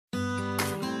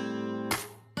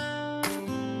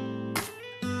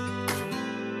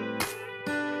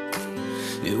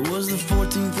It was the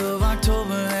 14th of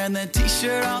October, had that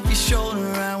t-shirt off your shoulder.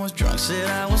 I was drunk, said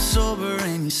I was sober,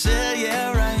 and you said,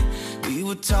 yeah, right. We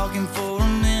were talking for a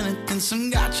minute, then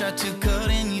some guy tried to cut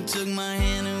in. You took my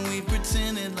hand and we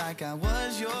pretended like I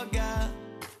was your guy.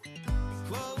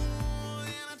 Whoa,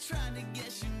 and I tried to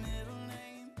guess your middle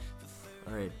name.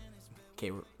 Alright. Okay,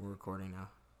 we're recording now.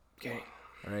 Okay.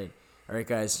 Alright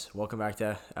guys, welcome back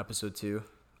to episode 2.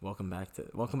 Welcome back to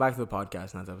the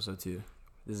podcast, not to episode 2.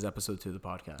 This is episode 2 of the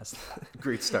podcast.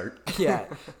 Great start. Yeah.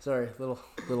 Sorry, little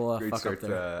Great fuck start up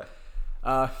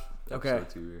there. Okay. Episode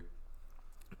 2.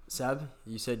 Seb,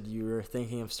 you said you were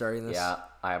thinking of starting this. Yeah,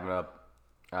 I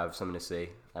have something to say.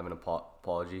 I have an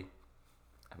apology.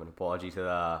 I have an apology to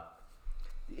the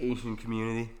Asian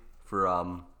community for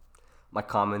my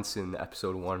comments in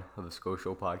episode 1 of the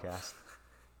ScoShow podcast.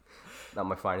 Not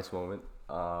my finest moment.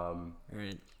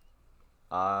 Alright.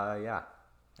 Yeah. At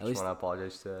Just least want to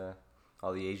apologize to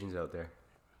all the Asians out there.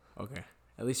 okay.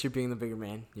 At least you're being the bigger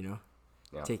man, you know.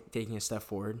 Yeah. Taking a step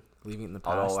forward, leaving it in the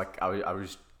past. Although, I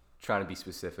was trying to be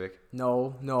specific.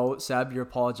 No, Seb, you're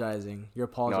apologizing. You're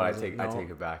apologizing. I take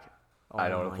it back. Oh I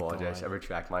don't my apologize. God. I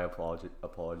retract my apology.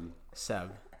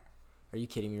 Seb, are you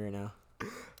kidding me right now?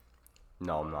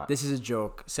 No, I'm not. This is a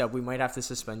joke. Seb, we might have to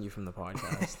suspend you from the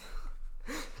podcast.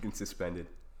 Been suspended.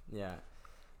 Yeah.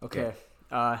 Okay.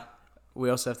 We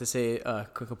also have to say a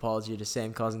quick apology to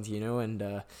Sam Cosentino and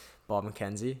Bob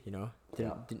McKenzie. You know,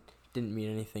 didn't mean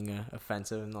anything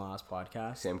offensive in the last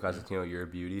podcast. Sam Cosentino, you're a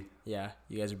beauty. Yeah,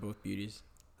 you guys are both beauties.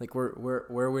 Like,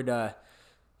 where would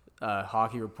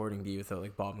hockey reporting be without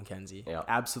like Bob McKenzie? Yeah.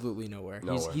 Absolutely nowhere.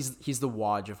 Nowhere. He's the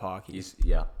Wodge of hockey.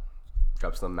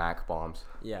 Drops the Mac bombs.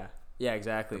 Yeah,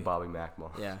 exactly. The Bobby Mac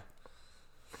bombs. Yeah.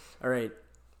 All right.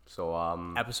 So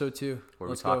Episode 2. what are we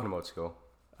Let's talking go. about,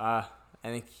 Sko? I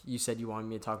think you said you wanted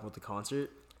me to talk about the concert.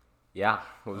 Yeah.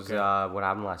 What was Okay. what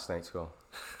happened last night, Sko?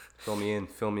 Fill me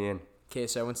in. Okay,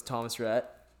 so I went to Thomas Rhett.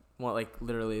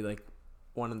 Literally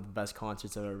one of the best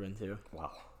concerts I've ever been to. Wow.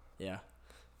 Yeah,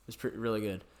 it was really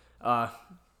good. I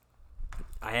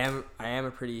am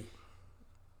a pretty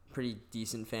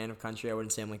decent fan of country. I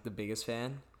wouldn't say I'm like the biggest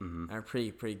fan. Mm-hmm. I'm a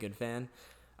pretty good fan.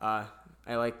 I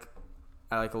like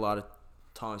a lot of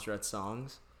Thomas Rhett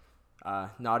songs.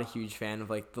 Not a huge fan of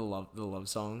like the love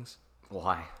songs.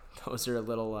 Why? Those are a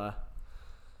little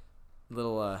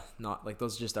not like,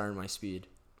 those just aren't my speed.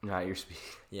 Not your speed.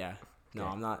 Yeah. No,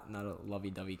 Okay. I'm not a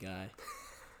lovey-dovey guy.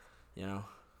 You know?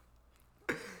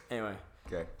 Anyway.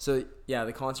 Okay. So, yeah,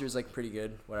 the concert was, like, pretty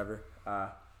good. Whatever.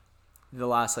 The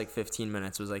last, 15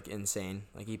 minutes was, insane.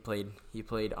 Like, he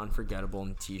played Unforgettable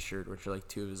and T-Shirt, which are,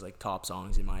 2 of his, top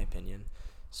songs, in my opinion.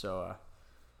 So,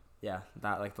 yeah,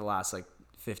 that, the last,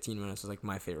 15 minutes was,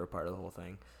 my favorite part of the whole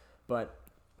thing. But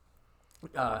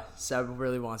Seb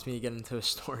really wants me to get into a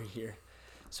story here.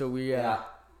 So, we... Yeah.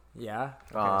 Yeah?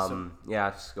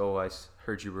 Yeah, Sko, I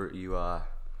heard you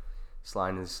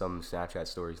sliding into some Snapchat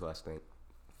stories last night.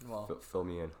 Well... Fill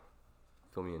me in,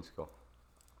 Sko.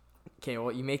 Okay,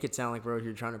 well, you make it sound like we're out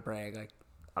here trying to brag. Like,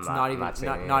 I'm it's not- not I'm even, not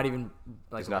saying not anything. even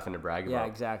like. There's nothing to brag Yeah, about.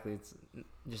 exactly. It's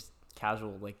just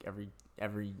casual, like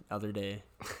every other day.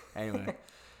 Anyway,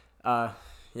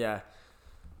 yeah.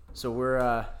 So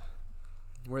we're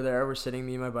there. We're sitting.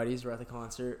 Me and my buddies. We're at the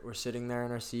concert. We're sitting there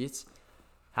in our seats.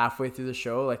 Halfway through the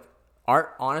show,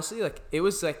 honestly, it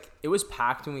was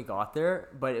packed when we got there,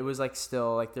 but it was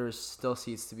still there was still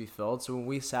seats to be filled. So when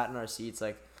we sat in our seats,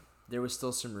 there was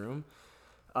still some room.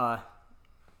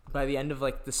 By the end of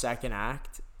the second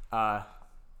act,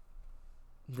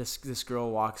 this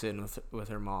girl walks in with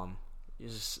her mom.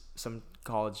 It's just some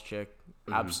college chick.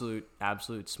 Mm-hmm.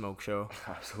 Absolute smoke show.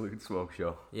 Absolute smoke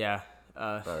show. Yeah.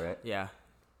 All right. Yeah.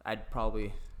 I'd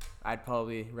probably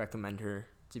recommend her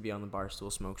to be on the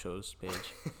Barstool Smoke Shows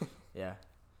page. Yeah.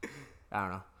 I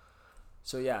don't know.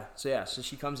 So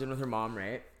she comes in with her mom,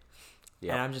 right?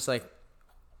 Yeah. And I'm just like,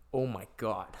 oh my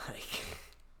God.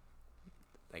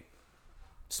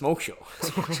 Smoke show.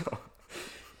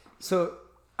 So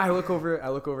I look over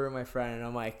at my friend and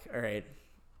I'm like, all right,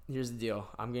 here's the deal.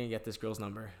 I'm going to get this girl's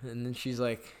number. And then she's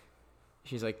like,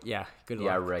 yeah, good luck.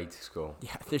 Yeah, right, Sko.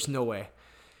 Yeah, there's no way.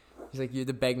 He's like, you had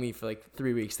to beg me for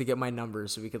 3 weeks to get my number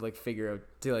so we could figure out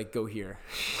to go here.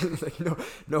 Like,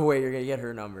 no way you're gonna get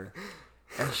her number.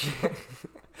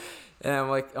 And I'm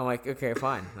like, okay,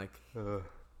 fine.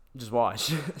 Just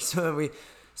watch. So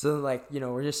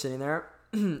we're just sitting there,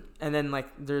 and then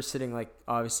they're sitting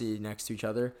obviously next to each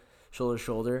other, shoulder to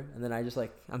shoulder, and then I just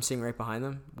I'm sitting right behind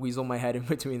them, weasel my head in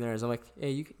between theirs. I'm like,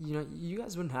 hey, you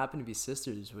guys wouldn't happen to be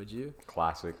sisters, would you?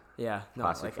 Classic. Yeah, no,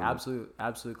 Classic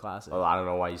absolute classic. Well, I don't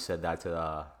know why you said that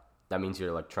to that means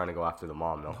you're trying to go after the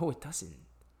mom, no? No, it doesn't.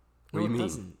 What do you mean?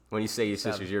 Doesn't. When you say your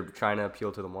Seb. sisters, you're trying to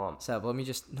appeal to the mom. Seb, let me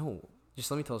just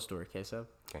let me tell a story, okay, Seb?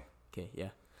 Okay, yeah.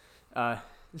 Sorry,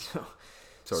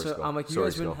 so Sko. I'm like, you Sorry,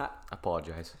 guys been Sko. I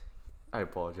apologize.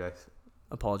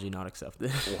 apology not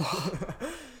accepted.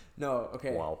 No,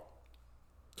 okay. Wow.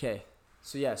 Okay,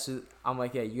 so yeah, so I'm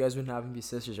like, yeah, you guys wouldn't have to be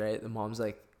sisters, right? The mom's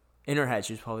like, in her head,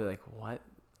 she was probably like, what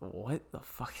the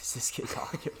fuck is this kid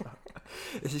talking about?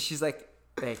 And so she's like,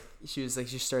 she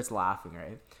starts laughing,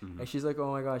 right? Mm-hmm. And she's like,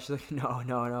 oh my god, she's like, no,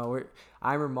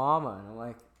 I'm her mama, and I'm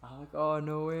like, oh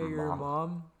no way, you're her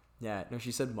mom? Yeah, no,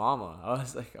 she said mama. I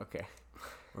was like, okay,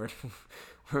 we're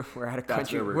at a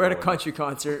country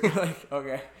concert. Like,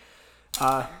 okay,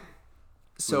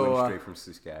 We went straight from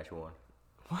Saskatchewan.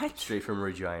 What? Straight from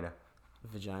Regina.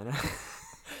 Vagina.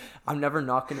 I'm never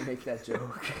not gonna make that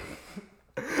joke.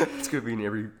 It's gonna be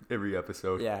in every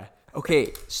episode. Yeah.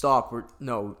 Okay, stop.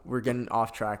 We're getting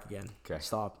off track again. Okay.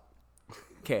 Stop.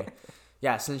 Okay.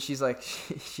 Yeah, so then she's like,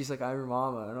 I'm your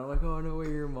mama. And I'm like, oh, no way,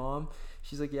 you're your mom?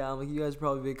 She's like, yeah. I'm like, you guys are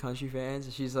probably big country fans.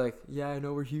 And she's like, yeah, I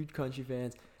know, we're huge country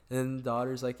fans. And then the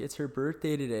daughter's like, it's her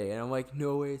birthday today. And I'm like,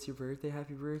 no way, it's your birthday.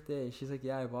 Happy birthday. She's like,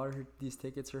 yeah, I bought her these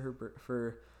tickets as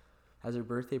her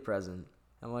birthday present.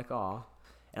 I'm like, aw.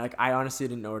 And like, I honestly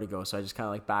didn't know where to go. So I just kind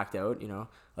of like backed out,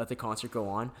 let the concert go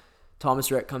on.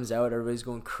 Thomas Rhett comes out. Everybody's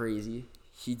going crazy.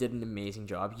 He did an amazing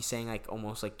job. He sang like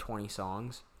almost like 20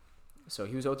 songs. So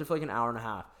he was out there for like an hour and a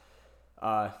half.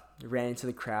 Ran into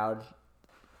the crowd.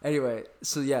 Anyway,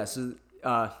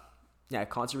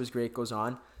 concert was great. Goes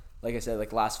on. Like I said,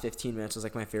 like last 15 minutes was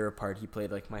like my favorite part. He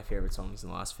played like my favorite songs in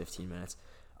the last 15 minutes.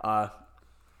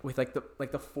 With like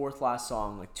the fourth last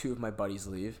song, like two of my buddies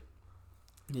leave.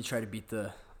 They try to beat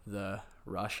the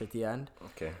rush at the end.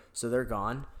 Okay. So they're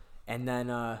gone. And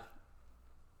then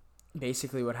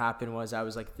basically what happened was I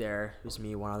was like there. It was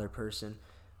me, one other person.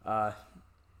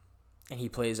 And he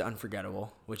plays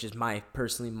Unforgettable, which is my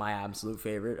absolute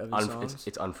favorite of his songs.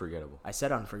 It's unforgettable. I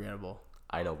said Unforgettable.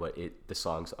 I know, but the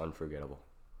song's unforgettable.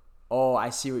 Oh, I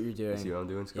see what you're doing. You see what I'm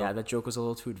doing, Scott? Yeah, that joke was a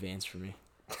little too advanced for me.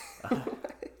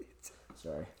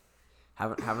 Sorry.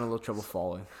 Having a little trouble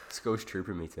following. Sco's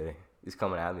trooping me today. He's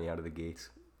coming at me out of the gates.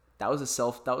 That was a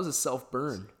self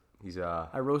burn. He's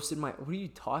I roasted my. What are you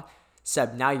talking?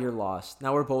 Seb, now you're lost.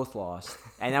 Now we're both lost.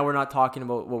 And now we're not talking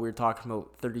about what we were talking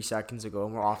about 30 seconds ago,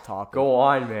 and we're off topic. Go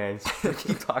on, man.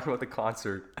 Keep talking about the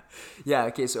concert. Yeah,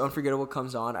 okay, so Unforgettable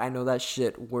comes on. I know that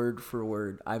shit word for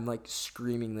word. I'm like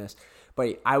screaming this.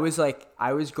 But I was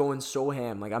going so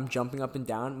ham. Like, I'm jumping up and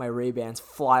down. My Ray-Bans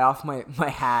fly off my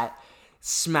hat,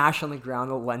 smash on the ground.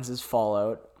 The lenses fall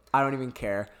out. I don't even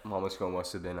care. Mama Sko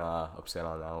must have been upset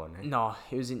on that one. Eh? No,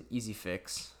 it was an easy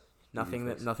fix. Nothing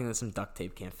that some duct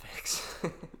tape can't fix.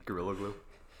 Gorilla Glue.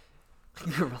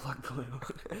 Gorilla Glue.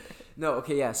 No,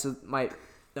 okay, yeah. So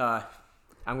I'm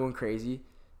going crazy.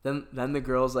 Then the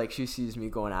girl's like, she sees me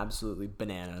going absolutely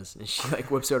bananas, and she like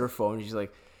whips out her phone. And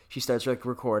she starts like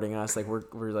recording us, like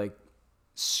we're like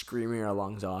screaming our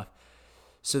lungs off.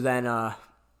 So then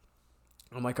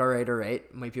I'm like, all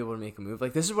right, might be able to make a move.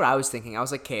 Like, this is what I was thinking. I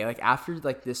was like, okay, like after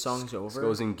like this song's over,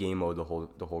 Goes in game mode the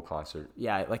whole concert.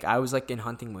 Yeah, like I was like in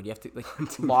hunting mode. You have to like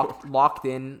locked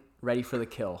in, ready for the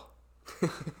kill.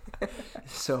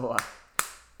 So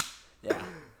yeah.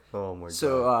 Oh my god.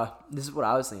 So this is what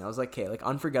I was thinking. I was like, okay, like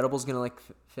Unforgettable's gonna like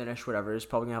finish whatever. It's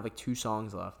probably gonna have like 2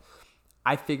 songs left.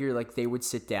 I figured like they would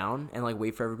sit down and like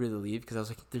wait for everybody to leave, because I was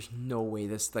like, there's no way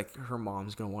this like her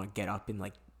mom's gonna want to get up and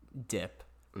like dip.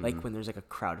 Like when there's like a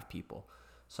crowd of people.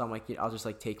 So I'm like, I'll just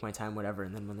like take my time, whatever.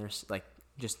 And then when there's like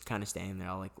just kind of standing there,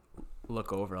 I'll like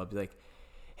look over. I'll be like,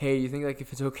 hey, you think like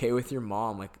if it's okay with your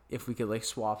mom, like if we could like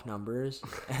swap numbers?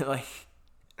 And like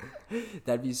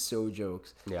that'd be so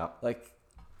jokes. Yeah. Like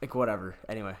whatever.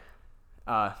 Anyway.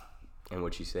 And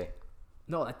what'd she say?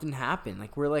 No, that didn't happen.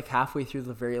 Like we're like halfway through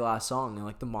the very last song, and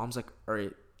like the mom's like, all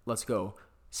right, let's go.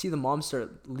 See the mom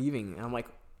start leaving, and I'm like,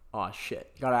 oh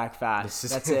shit, you gotta act fast.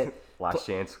 That's it. Last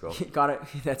chance, go.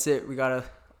 That's it. We gotta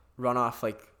run off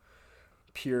like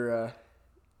pure.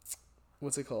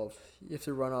 What's it called? You have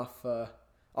to run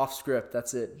off script.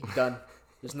 That's it. Done.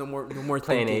 There's no more Plan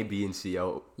thinking. A, B, and C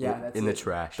out that's in the it.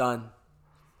 trash. Done.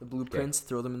 The blueprints,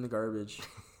 throw them in the garbage.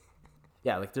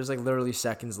 Yeah, like there's like literally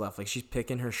seconds left. Like she's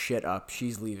picking her shit up.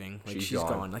 She's leaving. Like she's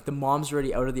gone. Like the mom's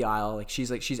already out of the aisle. Like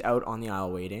she's out on the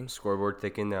aisle waiting. Scoreboard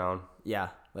ticking down. Yeah,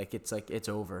 like it's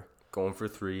over. Going for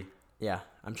 3. Yeah,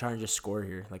 I'm trying to just score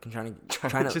here. Like I'm trying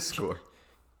to just score.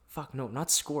 Fuck no,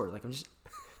 not score. Like I'm just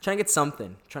trying to get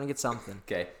something.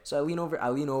 Okay. So I lean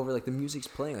over. Like the music's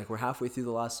playing. Like we're halfway through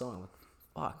the last song. Like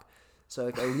fuck. So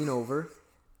like I lean over,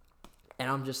 and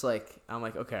I'm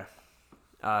like okay.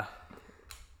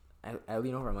 I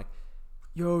lean over. I'm like,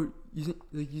 yo,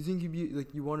 you think you'd be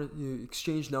like, you want to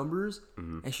exchange numbers?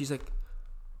 Mm-hmm. And she's like,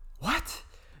 what?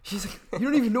 She's like, you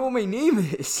don't even know what my name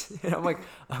is. And I'm like,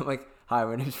 hi,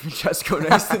 my name's Francesco.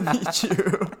 Nice to meet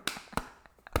you.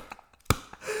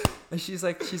 And she's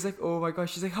like, oh my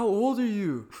gosh. She's like, how old are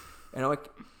you? And I'm like,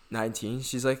 19.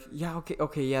 She's like, yeah,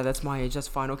 okay, yeah, that's my age. That's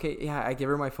fine. Okay, yeah. I give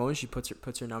her my phone. She puts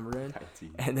her number in,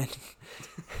 19. and then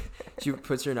she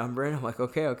puts her number in. I'm like,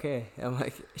 okay. I'm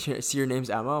like, see, your name's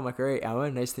Emma. I'm like, all right,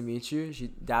 Emma, nice to meet you. She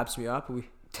dabs me up.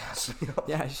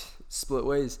 Yeah, split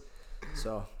ways.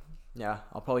 So, yeah,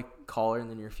 I'll probably call her in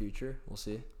the near future. We'll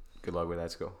see. Good luck with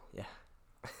that, Sko. Yeah,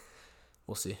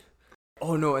 we'll see.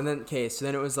 Oh no, and then so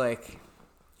then it was like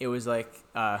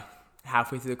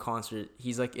halfway through the concert,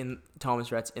 he's like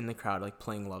Thomas Rhett's in the crowd like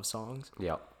playing love songs.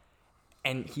 Yeah.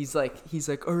 And he's like,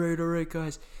 all right,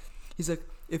 guys. He's like,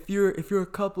 if you're a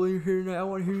couple and you're here tonight, I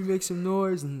want to hear you make some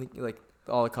noise. And like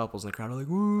all the couples in the crowd are like,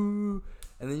 woo.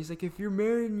 And then he's like, if you're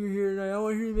married and you're here tonight, I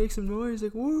want to hear you make some noise.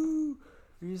 Like, woo.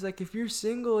 And he's like, if you're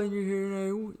single and you're here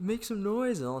tonight, make some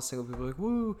noise. And all the single people are like,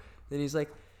 woo. Then he's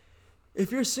like,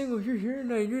 if you're single, you're here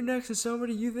tonight, and you're next to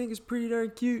somebody you think is pretty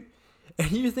darn cute,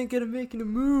 and you're thinking of making a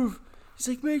move. He's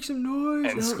like, make some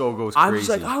noise. And Sko goes crazy. I'm just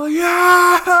like, oh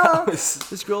yeah.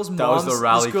 This girl's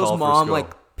mom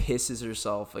like pisses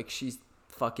herself. Like she's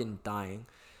fucking dying.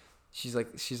 She's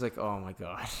like, oh my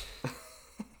god.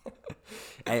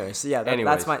 Anyway, so yeah,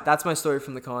 that's my story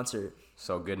from the concert.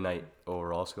 So good night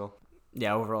overall, Sko.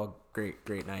 Yeah, overall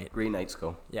great night. Great night,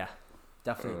 Sko. Yeah,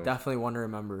 definitely one to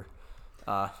remember.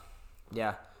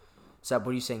 Yeah. Seb,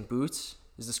 what are you saying? Boots?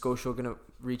 Is the ScoShow gonna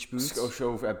reach Boots?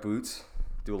 ScoShow at Boots.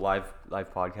 Do a live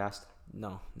podcast.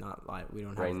 No, not live. We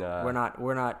don't right have.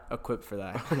 We're not equipped for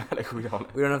that. we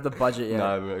don't have the budget yet.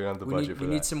 No, we don't have the budget for that.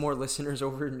 We need some more listeners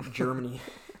over in Germany.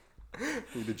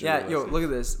 Yeah, yo, look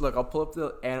at this. Look, I'll pull up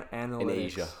the analytics. In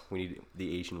Asia, we need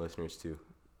the Asian listeners too.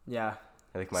 Yeah.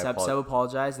 I think Seb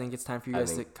apologized. I think it's time for you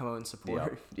guys to come out and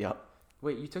support. Yeah.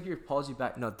 Wait, you took your apology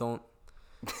back. No, don't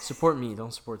support me.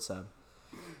 Don't support Seb.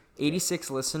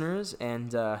 86 listeners,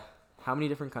 and how many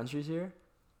different countries here?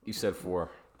 You said 4.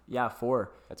 Yeah,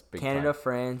 4. That's big Canada, time.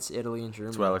 France, Italy, and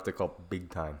Germany. That's what I like to call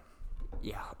big time.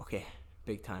 Yeah, okay.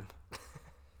 Big time.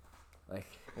 Like,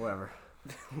 whatever.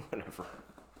 Whatever.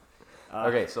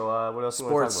 Okay, so what else?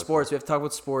 Sports. We have to talk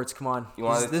about sports. Come on.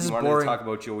 This is boring. To talk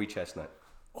about Joey Chestnut.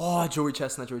 Oh, Joey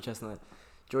Chestnut.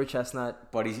 Joey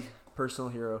Chestnut, buddy,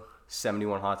 personal hero.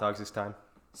 71 hot dogs this time.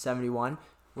 71.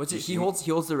 What's it? He holds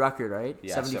the record, right?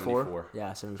 Yeah, 74.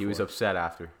 Yeah, 74. He was upset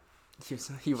after.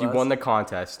 He won the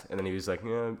contest, and then he was like,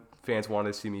 "Yeah, fans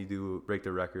wanted to see me break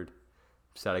the record.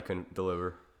 Sad I couldn't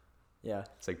deliver." Yeah.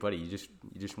 It's like, buddy, you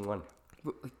just won.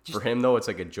 For him though, it's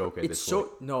like a joke at this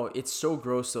point. No, it's so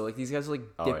gross though. Like these guys are like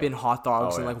dipping hot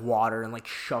dogs in like water and like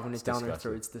shoving it down their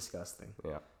throat. It's disgusting.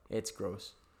 Yeah. It's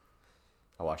gross.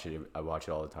 I watch it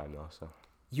all the time though. So.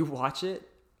 You watch it?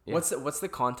 Yeah. What's the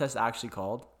contest actually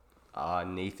called?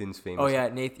 Nathan's famous. Oh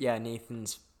yeah,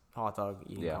 Nathan's hot dog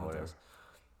eating contest. Whatever.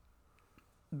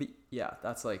 But yeah,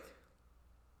 that's like.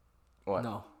 What?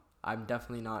 No, I'm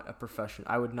definitely not a professional.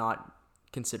 I would not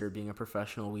consider being a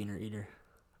professional wiener eater.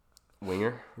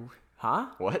 Winger? Huh?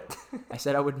 What? I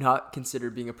said I would not consider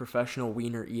being a professional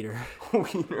wiener eater.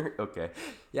 Wiener? Okay.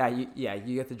 Yeah,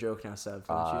 you get the joke now, Seb,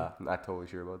 don't you? I'm not totally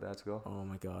sure about that, Sko. Oh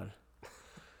my god.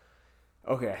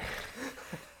 Okay.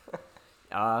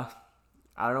 I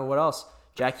don't know what else.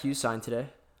 Jack Hughes signed today.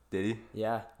 Did he?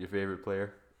 Yeah. Your favorite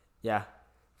player? Yeah.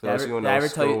 Did I ever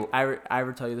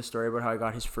tell you the story about how I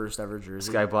got his first ever jersey? This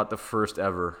guy bought the first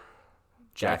ever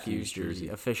Jack Hughes jersey.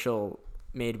 Official,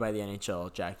 made by the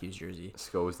NHL Jack Hughes jersey.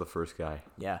 Sko was the first guy.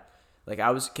 Yeah.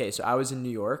 So I was in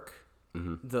New York.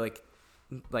 Mm-hmm.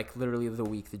 Like literally the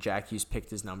week that Jack Hughes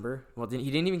picked his number. Well, he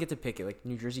didn't even get to pick it. Like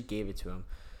New Jersey gave it to him.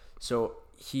 So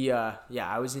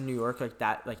I was in New York like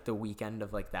that, like the weekend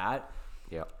of like that.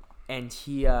 Yeah. And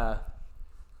he obviously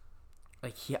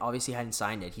hadn't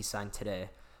signed it. He signed today.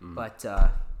 Mm-hmm. But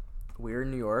we were in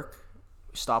New York,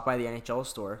 stopped by the NHL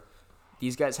store.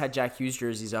 These guys had Jack Hughes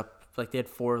jerseys up, like they had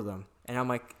 4 of them. And I'm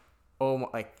like, oh,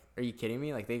 like, are you kidding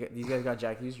me? Like these guys got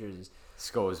Jack Hughes jerseys.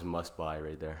 Sko is a must buy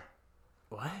right there.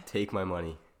 What? Take my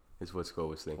money is what Sko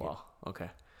was thinking. Well,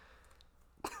 okay.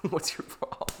 What's your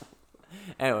problem?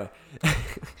 Anyway,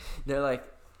 they're like,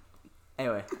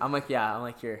 I'm like,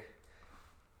 here.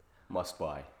 Must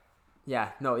buy.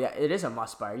 Yeah, no, yeah, it is a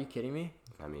must buy. Are you kidding me?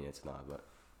 I mean, it's not, but.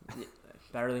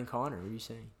 Better than Connor, what are you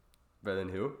saying? Better than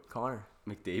who? Connor.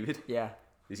 McDavid? Yeah.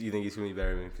 You think he's going to be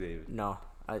better than McDavid? No.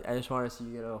 I just wanted to see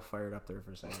you get a little fired up there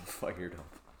for a second. Fired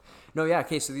up. No, yeah,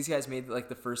 okay, so these guys made like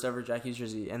the first ever Jack Hughes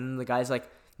jersey, and then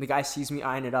the guy sees me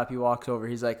eyeing it up, he walks over,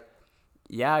 he's like,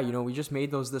 yeah, we just made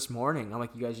those this morning. I'm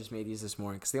like, you guys just made these this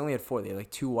morning? Because they only had 4. They had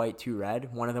like 2 white, 2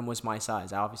 red. One of them was my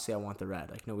size. Obviously, I want the red.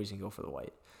 Like, nobody's going to go for the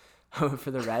white. For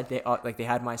the red, they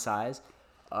had my size.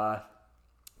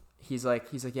 He's like,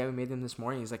 yeah, we made them this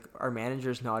morning. He's like, our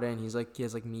manager's not in. He's like, he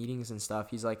has like meetings and stuff.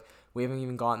 He's like, we haven't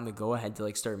even gotten the go ahead to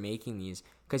like start making these,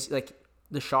 because like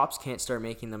the shops can't start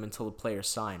making them until the players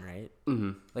sign, right?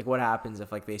 Mm-hmm. Like, what happens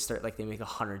if like they start, like they make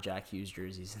 100 Jack Hughes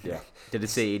jerseys? Yeah. Did it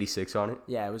say 86 on it?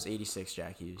 Yeah, it was 86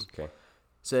 Jack Hughes. Okay.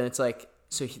 they it's like,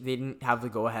 they didn't have the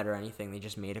go ahead or anything. They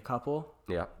just made a couple.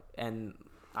 Yeah. And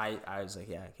I was like,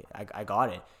 yeah, okay, I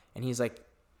got it. And he's like,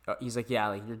 yeah,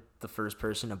 like, you're the first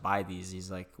person to buy these.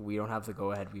 He's like, we don't have the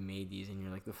go ahead. We made these, and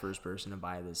you're like the first person to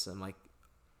buy this. I'm like,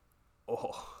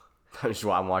 oh.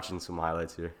 I'm watching some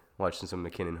highlights here. Watching some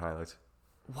McKinnon highlights.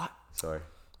 What? Sorry.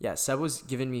 Yeah, Seb was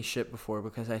giving me shit before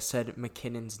because I said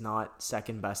McKinnon's not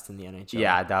second best in the NHL.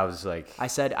 Yeah, that was like. I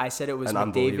said it was an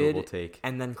unbelievable McDavid take.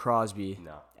 and then Crosby.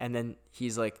 No. And then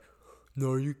he's like,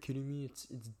 no, are you kidding me? It's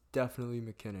definitely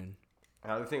McKinnon.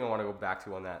 Another thing I want to go back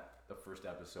to on the first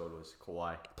episode was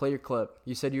Kawhi. Play your clip.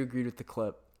 You said you agreed with the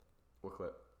clip. What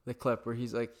clip? The clip where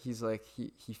he's like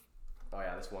he. Oh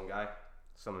yeah, this one guy,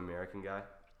 some American guy.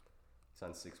 He's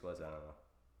on 6 Plus, I don't know.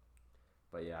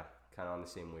 But yeah, kind of on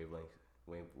the same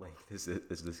wavelength as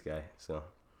this guy. So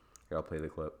here, I'll play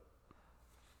the clip.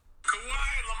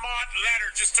 Kawhi Lamont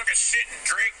Leonard just took a shit in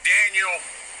Drake Daniel,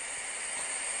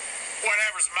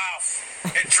 whatever's mouth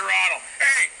in Toronto.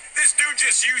 Hey, this dude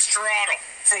just used Toronto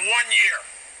for 1 year.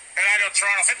 And I know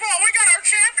Toronto said, well, we got our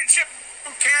championship.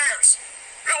 Who cares?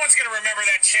 No one's going to remember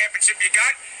that championship you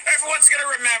got. Everyone's going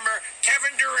to remember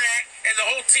Kevin Durant and the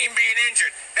whole team being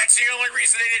injured. That's the only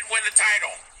reason they didn't win the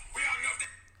title. We all know that.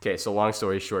 Okay, so long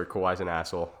story short, Kawhi's an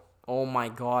asshole. Oh my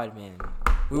God, man.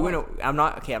 I'm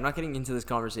not getting into this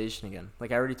conversation again.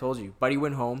 Like I already told you. Buddy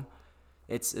went home.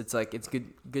 It's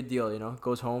good deal,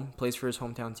 Goes home, plays for his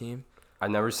hometown team.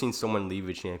 I've never seen someone leave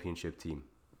a championship team.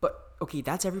 But okay,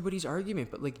 that's everybody's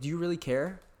argument. But like, do you really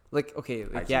care? Like, okay,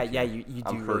 like, yeah, you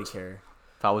do really care.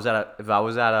 If I was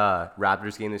at a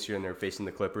Raptors game this year and they're facing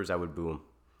the Clippers, I would boo them.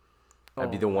 I'd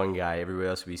be the one guy. Everybody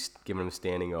else would be giving them a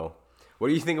standing O. What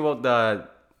do you think about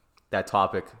that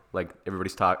topic? Like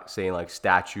everybody's saying like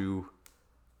statue,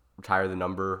 retire the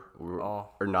number,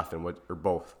 or nothing. Or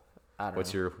both? I don't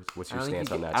what's know. What's your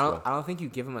stance on that? I don't think you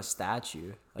give him a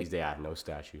statue. Like, no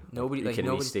statue. Nobody. Like,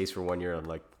 he stays for 1 year and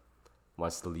like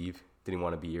wants to leave. Didn't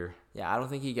want to be here. Yeah, I don't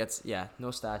think he gets. Yeah,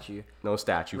 no statue. No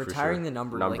statue. Retiring for sure. the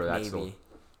number like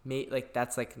maybe. Like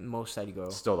that's like most I'd go.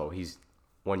 Still though, he's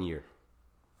 1 year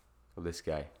of this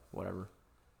guy. Whatever.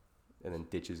 And then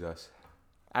ditches us.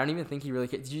 I don't even think he really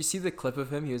cares. Did you see the clip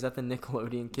of him? He was at the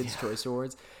Nickelodeon Kids' Choice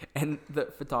Awards, and the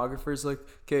photographer's like,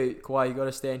 "Okay, Kawhi, you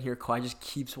gotta stand here." Kawhi just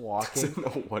keeps walking. Doesn't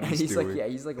know what and he's doing. Like, yeah,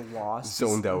 he's like lost,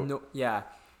 zoned out. No, yeah.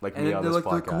 Like and me then on they're this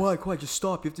like, podcast. Kawhi, just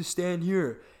stop. You have to stand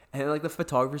here. And then, like the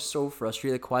photographer's so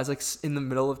frustrated. Like, Kawhi's like in the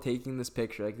middle of taking this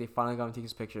picture. Like they finally got him to take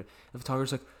his picture. The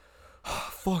photographer's like, oh,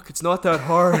 "Fuck, it's not that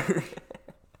hard."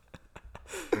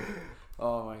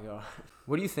 Oh my God.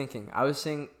 What are you thinking? I was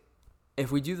saying,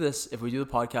 if we do the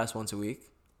podcast once a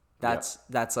week, that's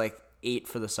like 8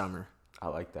 for the summer. I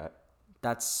like that.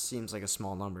 That seems like a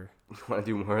small number. You want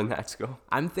to do more than that, Sko?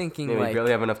 I'm thinking we like...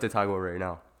 barely have enough to talk about right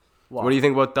now. What do you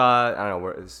think about, I don't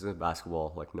know, this is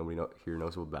basketball. Like, nobody here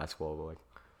knows about basketball, but like...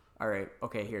 All right,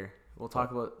 okay, here. We'll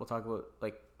talk about,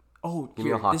 like... Oh, Give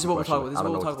here, me a hockey this is what we'll talk about. question. This is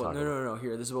what we'll talk about. No,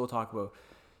 here, this is what we'll talk about.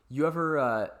 You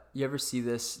ever see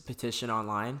this petition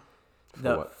online?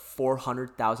 The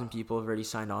 400,000 people have already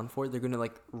signed on for it. They're going to,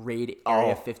 like, raid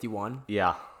Area 51.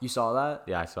 Yeah. You saw that?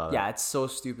 Yeah, I saw that. Yeah, it's so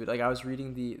stupid. Like, I was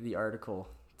reading the article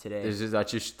today.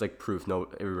 That's just, like, proof. No,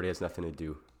 everybody has nothing to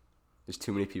do. There's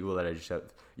too many people that I just have...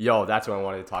 Yo, that's what I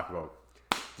wanted to talk about.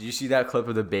 Did you see that clip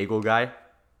of the bagel guy?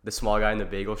 The small guy in the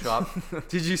bagel shop?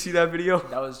 Did you see that video?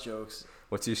 That was jokes.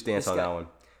 What's your stance on that one?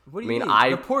 What do you mean?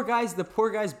 The poor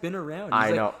guy's been around.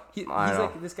 I know. He's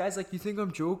like, this guy's like, you think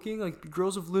I'm joking? Like,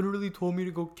 girls have literally told me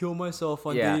to go kill myself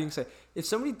on dating sites. If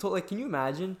somebody told, like, can you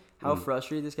imagine how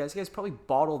frustrated this guy's probably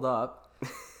bottled up.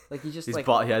 Like, he just he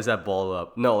has that balled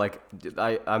up. No, like,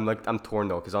 I'm torn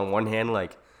though, because on one hand,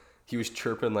 like, he was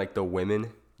chirping like the women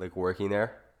like working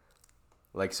there.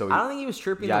 Like, so I don't think he was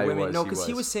chirping the women. No, because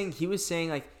he was saying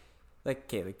like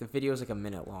okay, like the video is like a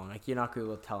minute long. Like, you're not gonna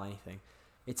be able to tell anything.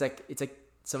 It's like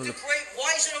some of the.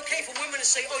 Why is it okay for women to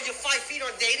say, "Oh, you're 5 feet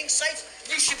on dating sites.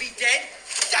 You should be dead"?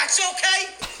 That's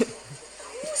okay.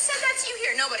 Who said that to you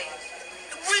here? Nobody.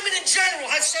 Women in general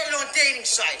have started on dating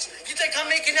sites. You think I'm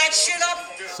making that shit up?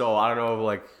 So I don't know,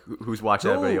 like, who's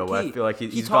watching that video, but I feel like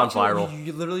he's gone viral.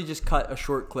 You literally just cut a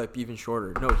short clip even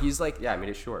shorter. No, he's like. Yeah, I made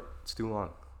it short. It's too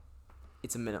long.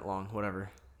 It's a minute long.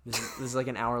 Whatever. This is like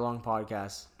an hour-long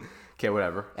podcast. Okay,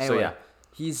 whatever. Anyway, So yeah,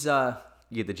 he's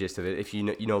you get the gist of it. If you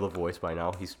know the voice by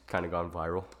now, he's kind of gone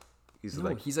viral. He's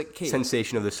no, he's like Kate.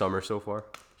 sensation of the summer so far.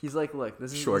 He's like, look,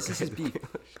 this is his beef.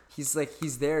 He's like,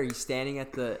 he's there. He's standing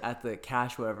at the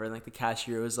cash, whatever, and like the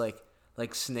cashier was like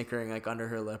snickering like under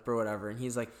her lip or whatever, and he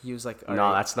was like, all no,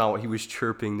 right. that's not what he was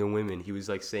chirping the women. He was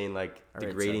like saying like All right,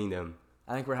 degrading them.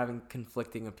 I think we're having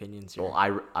conflicting opinions here. Well,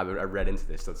 I read into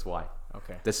this. That's why.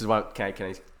 Okay. This is why. Can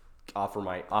I offer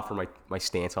my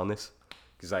stance on this?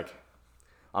 Because like,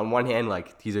 on one hand,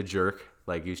 like he's a jerk.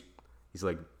 Like he's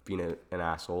like being an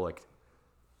asshole. Like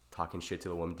talking shit to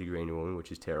the woman, degrading the woman,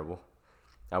 which is terrible.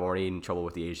 I'm already in trouble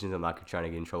with the Asians. I'm not trying to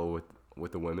get in trouble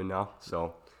with the women now.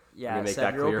 So yeah,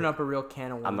 Seb, you're opening up a real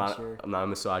can of worms here. I'm not a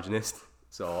misogynist.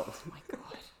 So Oh my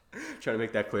god. trying to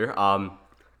make that clear.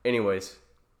 Anyways,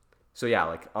 so yeah,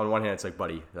 like on one hand, it's like,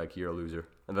 buddy, like you're a loser,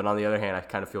 and then on the other hand, I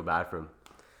kind of feel bad for him.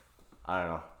 I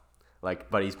don't know, like,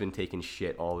 buddy's been taking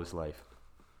shit all his life.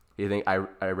 You think I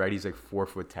read he's like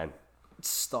 4'10"?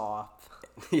 Stop.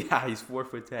 Yeah, he's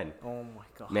 4'10". Oh my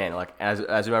god. Man, like as a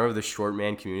member of the short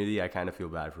man community, I kind of feel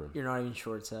bad for him. You're not even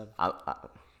short, Seb. Now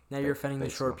You're offending the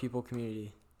thanks, short man. people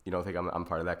community. You don't think I'm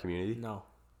part of that community? No.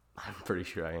 I'm pretty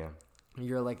sure I am.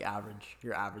 You're like average.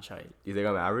 You're average height. You think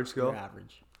I'm average, Sko? You're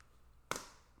average.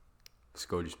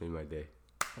 Sko just made my day.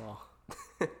 Well,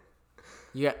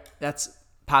 that's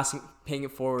paying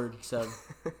it forward. So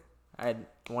I had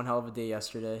one hell of a day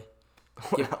yesterday.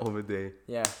 One hell of a day.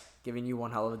 Yeah, giving you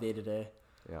one hell of a day today.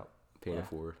 Yeah, paying Yeah. it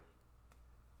forward.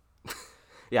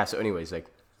 Yeah. So, anyways, like,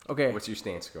 Okay, what's your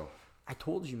stance, Sko? I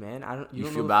told you, man. You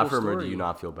don't feel know the bad full for him, or do story. you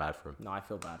not feel bad for him? No, I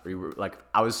feel bad. Or you were, like,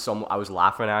 I was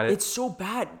laughing at it. It's so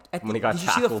bad. When he got did you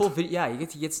see the full tackled. video? Yeah,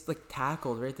 he gets like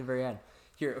tackled right at the very end.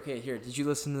 Here. Did you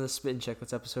listen to the Spit and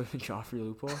Chicklets episode with Joffrey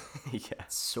Loophole? Yeah.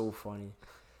 It's so funny.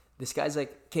 This guy's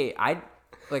like, okay, I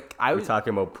We're was.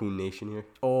 talking about Poon Nation here.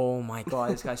 Oh my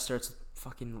god, this guy starts with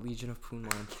fucking Legion of Poon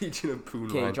line. Legion of Poon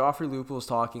Okay, line. Joffrey Loophole's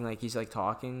talking like he's like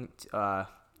talking about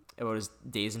his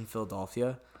days in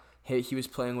Philadelphia. He was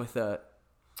playing with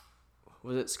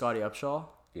was it Scotty Upshaw?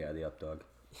 Yeah, the up dog.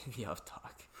 The up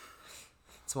dog.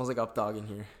 It smells like up dog in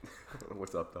here.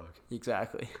 What's up, dog?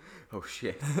 Exactly. Oh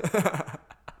shit.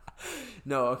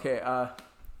 No, okay.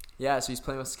 Yeah, so he's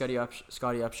playing with Scotty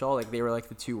Upshaw. Like they were like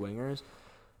the two wingers.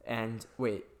 And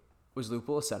wait, was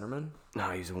Loophole a centerman? No,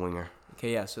 he's a winger.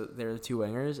 Okay, yeah. So they're the two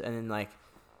wingers, and then like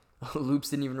Loops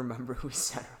didn't even remember who his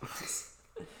center was.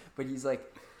 But he's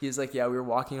like, yeah, we were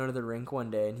walking out of the rink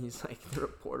one day, and he's like, the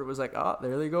reporter was like, oh,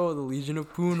 there they go, the Legion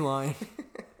of Poon line.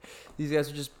 These guys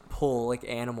would just pull like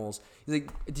animals. He's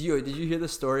like, did you hear the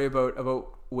story about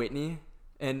Whitney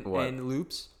and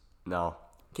Loops? No.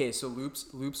 Okay, so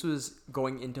Loops was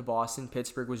going into Boston.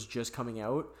 Pittsburgh was just coming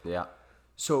out. Yeah.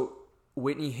 So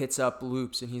Whitney hits up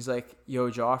Loops, and he's like, yo,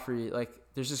 Joffrey, like,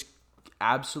 there's this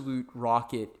absolute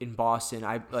rocket in Boston.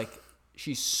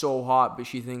 She's so hot, but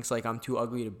she thinks like I'm too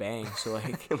ugly to bang. So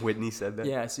like, Whitney said that.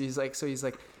 yeah. So he's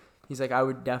like, I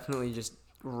would definitely just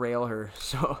rail her.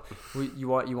 So you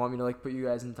want me to like put you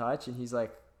guys in touch? And he's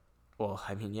like, well,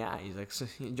 I mean, yeah. He's like, so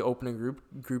you open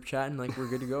a group chat, and like we're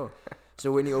good to go.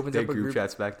 So Whitney opens They up had a group group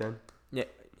chats back then. Yeah,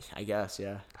 I guess,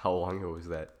 yeah. How long ago was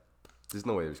that? There's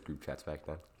no way there was group chats back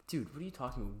then. Dude, what are you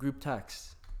talking about? Group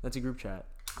text. That's a group chat.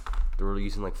 They were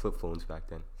using like flip phones back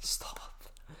then. Stop.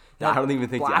 I don't even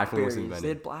think the iPhone was Blackberries. invented. They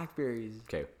had Blackberries.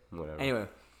 Okay, whatever. Anyway,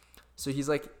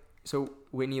 so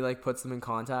Whitney like puts them in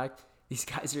contact. These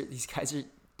guys are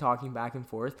talking back and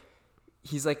forth.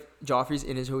 He's like, Joffrey's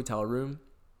in his hotel room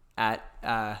at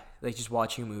like just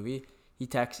watching a movie. He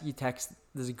texts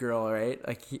this girl, right?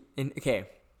 Like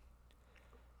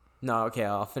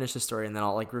I'll finish the story and then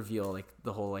I'll like reveal like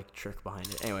the whole like trick behind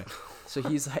it. Anyway, so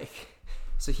he's like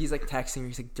texting her,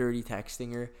 he's like dirty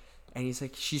texting her, and he's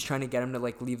like, she's trying to get him to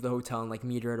like leave the hotel and like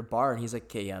meet her at a bar, and he's like,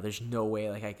 okay, yeah, there's no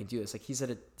way like I can do this. Like he's at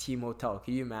a team hotel.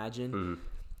 Can you imagine? Mm-hmm.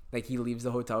 Like he leaves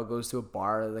the hotel, goes to a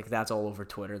bar, like that's all over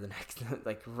Twitter the next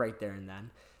like right there and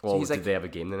then. Well, so he's did like, they have a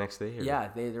game the next day? Or? yeah,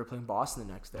 they were playing Boston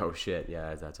the next day. Oh shit,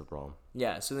 yeah, that's a problem.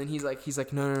 Yeah, so then he's like,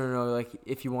 no, like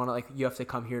if you want to, like you have to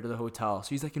come here to the hotel. So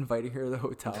he's like inviting her to the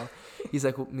hotel. He's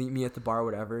like, well, meet me at the bar,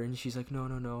 whatever. And she's like,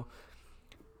 no,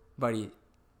 buddy.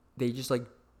 They just like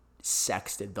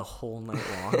sexted the whole night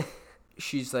long.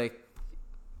 She's like,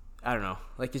 I don't know,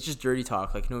 like it's just dirty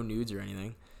talk, like no nudes or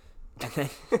anything. And then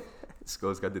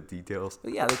Sko's got the details.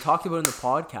 But yeah, they talked about it in the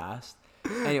podcast.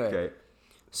 Anyway, Okay,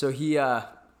 so he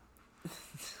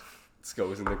Sko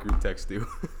was in the group text too.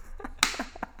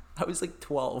 I was like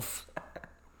 12.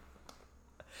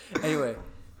 Anyway,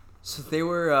 so they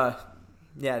were,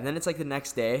 and then it's like the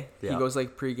next day. Yeah. He goes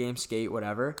like pregame skate,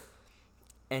 whatever.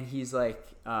 and he's like,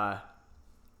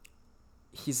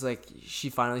 she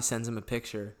finally sends him a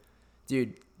picture.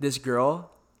 Dude, this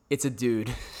girl, it's a dude.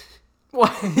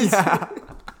 What? Yeah.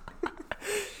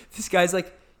 This guy's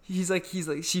like,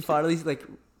 she finally like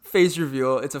face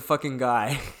reveal. It's a fucking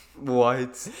guy.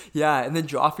 What? Yeah, and then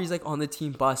Joffrey's like on the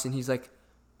team bus, and he's like,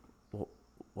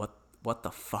 what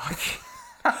the fuck?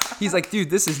 He's like, dude,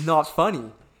 this is not funny.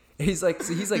 And he's like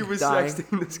He was dying.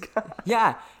 sexting this guy.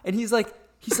 Yeah, and he starts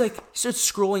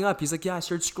scrolling up. He's like, yeah, I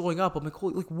started scrolling up. I'm like,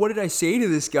 holy, like, what did I say to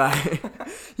this guy?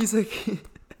 He's like,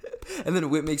 and then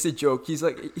Whit makes a joke. He's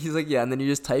like, yeah, and then you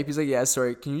just type. He's like, yeah,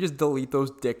 sorry, can you just delete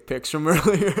those dick pics from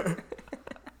earlier?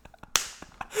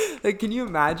 Like, can you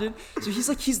imagine? So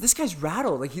this guy's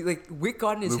rattled. Like, Whit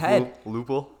got in his head.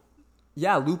 Loophole?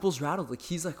 Yeah, Lupul's rattled. Like,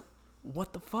 he's like,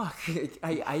 what the fuck? Like,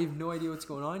 I have no idea what's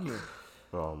going on here.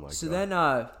 Oh my god. So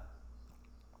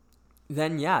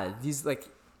then yeah, he's like,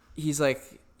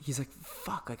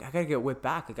 fuck, like, I gotta get Whit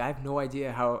back. Like, I have no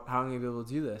idea how I'm gonna be able to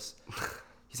do this.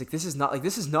 He's like, this is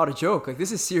not a joke. Like,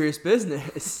 this is serious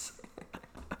business.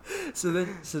 So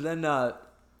then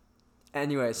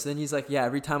he's like, yeah,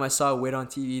 every time I saw Whit on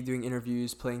TV doing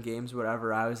interviews, playing games,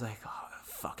 whatever, I was like, oh,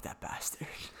 fuck that bastard.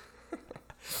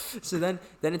 So then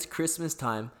it's Christmas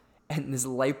time, and this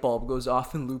light bulb goes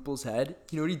off in Lupul's head.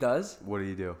 You know what he does? What do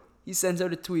you do? He sends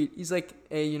out a tweet. He's like,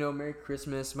 hey, Merry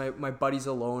Christmas. My buddy's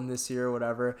alone this year or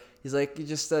whatever. He's like, you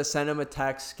just send him a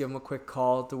text, give him a quick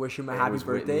call to wish him a happy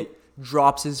birthday. Whitney.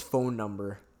 Drops his phone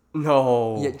number.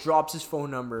 No. Yeah, drops his phone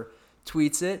number.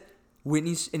 Tweets it.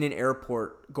 Whitney's in an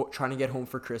airport trying to get home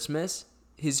for Christmas.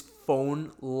 His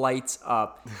phone lights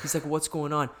up. He's like, what's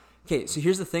going on? Okay, so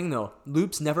here's the thing though.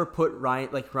 Loops never put Ryan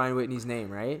Whitney's name,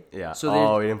 right? Yeah.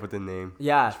 So he didn't put the name.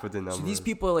 yeah. Just put the number. So these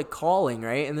people are like calling,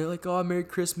 right? And they're like, oh, Merry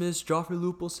Christmas. Joffrey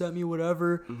Lupul sent me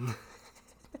whatever.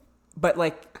 But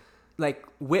like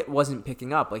Whit wasn't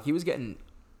picking up. Like, he was getting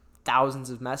thousands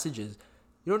of messages.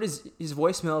 You know what his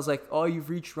voicemail is like, oh,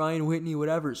 you've reached Ryan Whitney,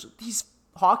 whatever. So these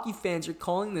hockey fans are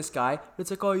calling this guy.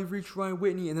 It's like, oh, you've reached Ryan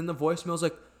Whitney. And then the voicemail's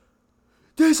like,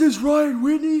 this is Ryan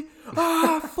Whitney.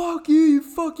 Ah, fuck you, you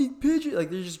fucking pigeon. Like,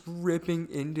 they're just ripping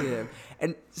into him.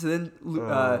 And so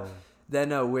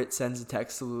then Whit sends a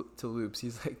text to Loops.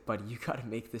 He's like, buddy, you got to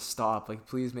make this stop. Like,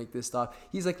 please make this stop.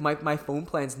 He's like, my phone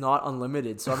plan's not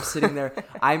unlimited. So I'm sitting there.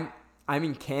 I'm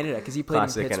in Canada because he played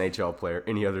Classic in Pittsburgh. NHL player.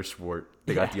 Any other sport,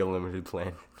 they got the unlimited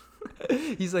plan.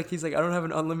 He's like, I don't have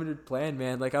an unlimited plan,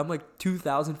 man. Like, I'm like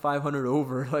 2,500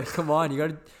 over. Like, come on, you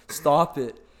got to stop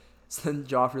it. So then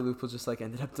Joffrey Lupul just like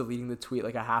ended up deleting the tweet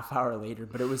like a half hour later,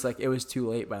 but it was too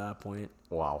late by that point.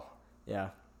 Wow. Yeah.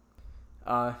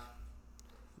 I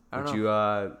don't know.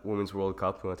 You Women's World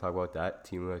Cup? You want to talk about that?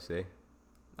 Team USA.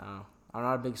 No, I'm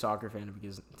not a big soccer fan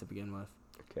to begin with.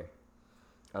 Okay.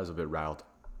 I was a bit riled.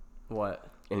 What?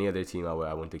 Any other team I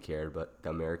wouldn't have cared, but the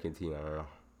American team, I don't know.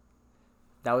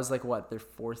 That was like what, their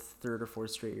third or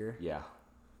fourth straight year? Yeah.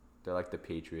 They're like the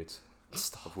Patriots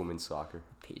of women's soccer.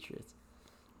 Patriots.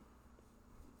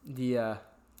 The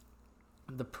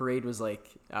parade was like,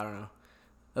 I don't know.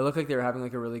 It looked like they were having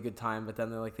like a really good time, but then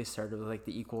they started with like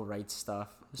the equal rights stuff.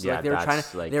 So yeah, like, they were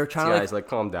trying to guys, like,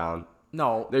 calm down.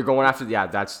 No, they're going after. Yeah,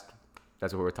 that's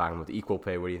what we're talking about. The equal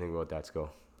pay. What do you think about that, Sko?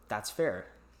 that's fair.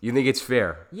 You think it's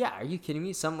fair Yeah, are you kidding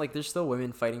me? There's still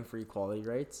women fighting for equality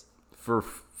rights. for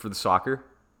the soccer?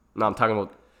 No, I'm talking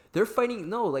about. They're fighting.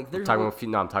 No, like they're Talking about.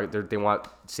 No, I'm talking. They want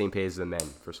same pay as the men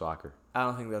for soccer. I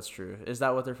don't think that's true. Is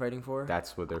that what they're fighting for?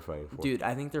 That's what they're fighting for. Dude,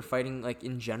 I think they're fighting like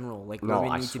in general. Like, no,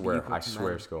 women I need swear. to be equal I to swear,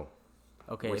 men. Sko.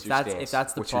 Okay, What's if your that's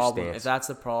stance? the What's your problem, stance? if that's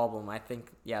the problem, I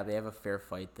think they have a fair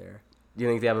fight there. Do you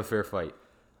think they have a fair fight?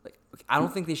 Like, I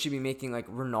don't think they should be making like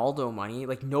Ronaldo money.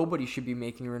 Like, nobody should be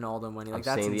making Ronaldo money. Like, I'm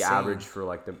that's saying insane. the average for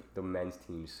like the men's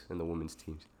teams and the women's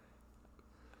teams.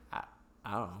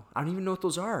 I don't know. I don't even know what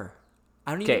those are.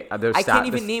 I don't Okay, even. I can't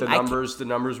even name the numbers. The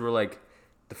numbers were like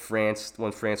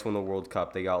when France won the World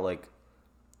Cup, they got like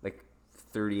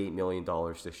 $38 million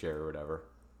to share or whatever,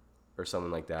 or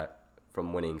something like that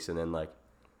from winnings, and then like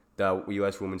the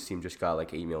U.S. women's team just got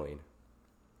like $8 million.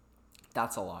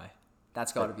 That's a lie.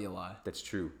 That's got to be a lie. That's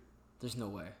true. There's no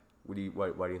way. Why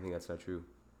do you think that's not true?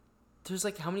 There's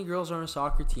like, how many girls are on a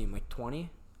soccer team? Like 20?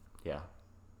 Yeah.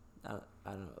 I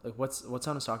don't know. Like, what's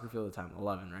on a soccer field at the time?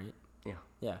 11, right? Yeah.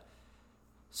 Yeah.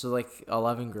 So, like,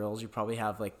 11 girls, you probably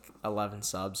have, like, 11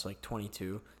 subs, like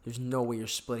 22. There's no way you're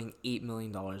splitting $8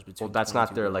 million between. Well, that's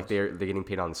not their, girls. like, they're getting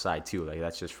paid on the side, too. Like,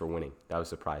 that's just for winning. That was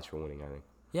the prize for winning, I think.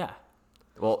 Yeah.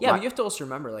 Well, Yeah, but you have to also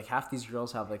remember, like, half these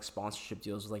girls have, like, sponsorship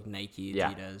deals with, like, Nike,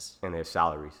 Adidas. And they have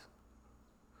salaries.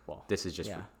 Well, This is just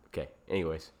yeah. okay.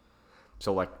 Anyways,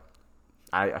 so like,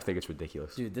 I think it's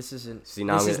ridiculous. Dude, this isn't. See,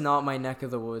 now this is not my neck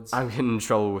of the woods. I'm getting in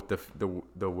trouble with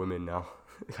the women now.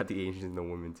 Got the Asians and the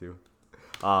women too.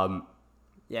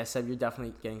 Yeah, Seb, you're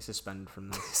definitely getting suspended from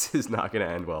this. This is not gonna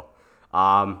end well.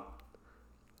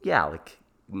 Yeah, like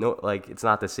no, like it's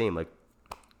not the same. Like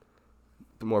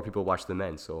the more people watch the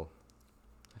men, so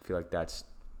I feel like that's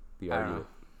the argument.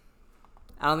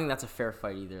 I don't think that's a fair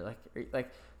fight either.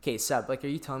 Okay, Seb, like, are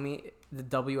you telling me the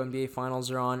WNBA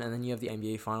finals are on, and then you have the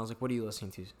NBA finals? Like, what are you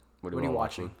listening to? What are you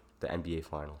watching? The NBA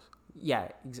finals. Yeah,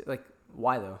 like,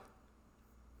 why though?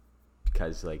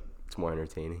 Because like it's more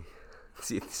entertaining.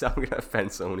 See, I'm gonna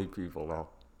offend so many people now.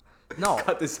 No,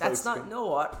 Cut this out, that's not. Scott. No,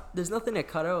 what? There's nothing to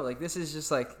cut out. Like, this is just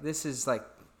like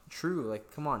true.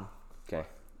 Like, come on. Okay.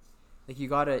 Like, you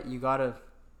gotta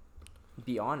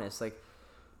be honest. Like,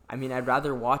 I mean, I'd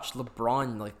rather watch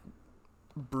LeBron like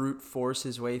brute force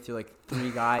his way through like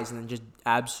 3 guys and then just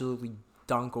absolutely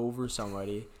dunk over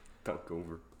somebody. Dunk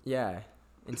over. Yeah,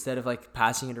 instead of like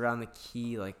passing it around the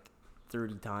key like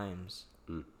 30 times,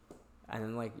 and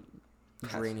then like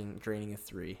draining a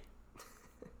 3.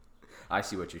 I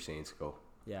see what you're saying, Sko.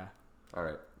 Yeah. All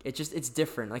right. It's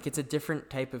different. Like, it's a different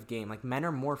type of game. Like, men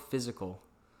are more physical.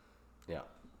 Yeah.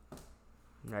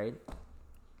 Right?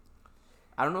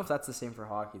 I don't know if that's the same for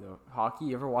hockey, though. Hockey,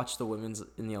 you ever watch the women's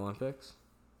in the Olympics?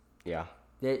 Yeah.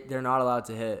 They're not allowed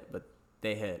to hit, but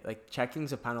they hit. Like,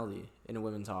 checking's a penalty in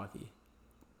women's hockey.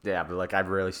 Yeah, but like I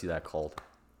rarely see that called.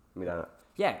 I mean,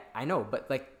 Yeah, I know, but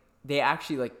like they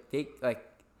actually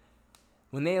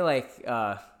when they like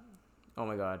oh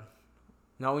my god,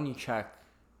 not when you check,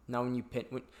 not when you pin,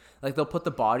 like they'll put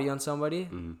the body on somebody,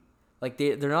 like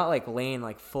they're not like laying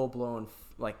like full blown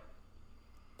like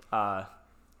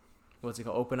what's it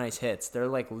called, open ice hits. They're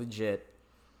like legit.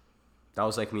 that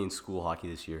was like me in school hockey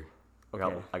this year.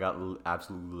 Okay. I got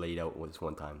absolutely laid out this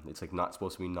one time. It's like not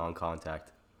supposed to be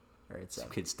non-contact. All right, so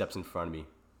Some kid steps in front of me.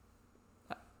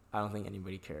 I don't think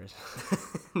anybody cares.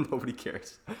 Nobody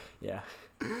cares. Yeah,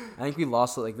 I think we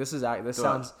lost it. Like, this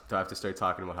sounds. Do I have to start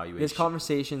talking about how you ate This shit?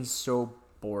 conversation's so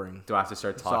boring. Do I have to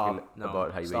start talking Stop. No.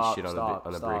 about how you Stop. ate shit on Stop.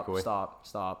 the Stop. breakaway?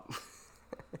 Stop.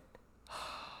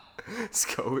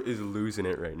 Sko is losing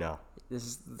it right now. This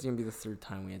is gonna be the 3rd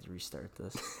time we had to restart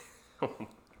this.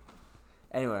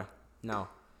 Anyway, no.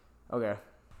 Okay.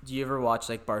 Do you ever watch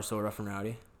like Barstool Rough and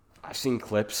Rowdy? I've seen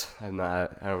clips. I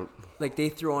don't. Like, they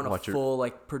throw on a Watch your- full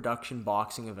like production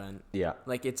boxing event. Yeah.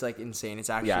 Like, it's like insane. It's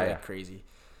actually Yeah, yeah. like crazy.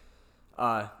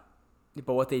 But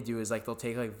what they do is like they'll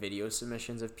take like video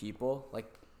submissions of people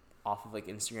like off of like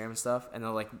Instagram and stuff, and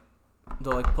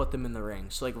they'll put them in the ring.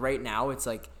 So like right now it's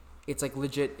like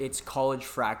legit. It's college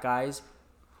frat guys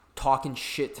talking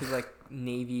shit to like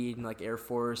Navy and like Air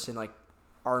Force and like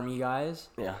Army guys.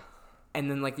 Yeah. And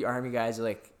then like the Army guys are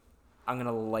like, I'm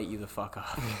gonna light you the fuck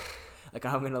up. like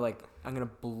I'm gonna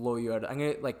blow you out. I'm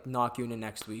gonna like knock you into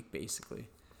next week, basically.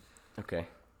 Okay.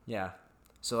 Yeah.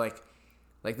 So like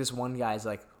this one guy's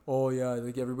like, oh yeah,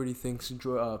 like everybody thinks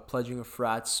pledging a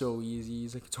frat's so easy.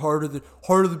 He's like, it's harder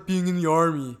than being in the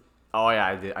Army. Oh yeah,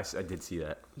 I did see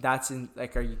that. That's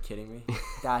like, are you kidding me?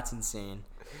 That's insane.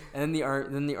 And then the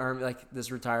army, like this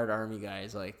retired Army guy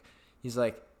is like, he's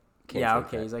like, Can't yeah, take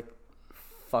okay. that. He's like,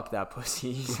 fuck that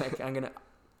pussy. He's like, I'm gonna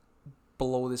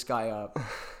blow this guy up.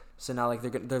 So now like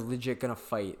they're legit gonna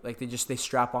fight. Like they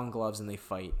strap on gloves and they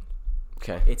fight.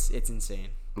 Okay. It's insane.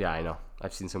 Yeah, I know.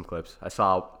 I've seen some clips. I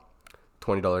saw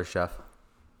 $20 Chef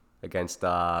against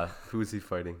who was he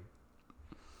fighting?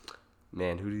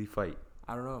 Man, who did he fight?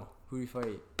 I don't know. Who do you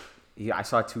fight? Yeah, I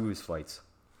saw 2 of his fights.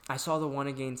 I saw the one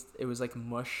against, it was like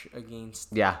Mush against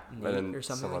Yeah, Nate or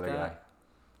something some like other that. guy.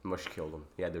 Mush killed him.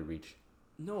 He had the reach.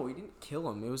 No, he didn't kill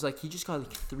him. It was like he just got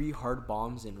like 3 hard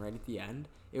bombs in right at the end.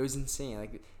 It was insane.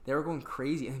 Like they were going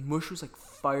crazy, and Mush was like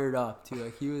fired up too.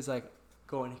 Like he was like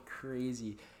going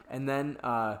crazy. And then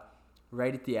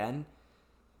right at the end,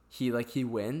 he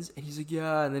wins, and he's like,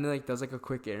 yeah. And then he like does like a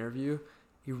quick interview.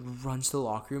 He runs to the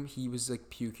locker room. He was like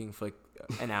puking for like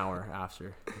an hour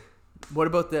after. What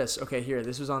about this? Okay, here.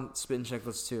 This was on Spit and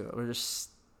Chicklets too. We're just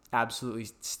absolutely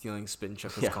stealing Spit and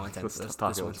Chicklets content.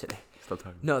 This one today. Stop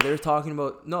talking. No, they were talking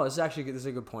about. No, this is actually good. This is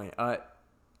a good point.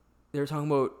 They were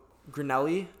talking about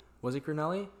Grinelli. Was it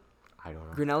Grinelli? I don't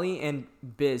know. Grinelli and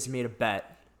Biz made a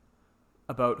bet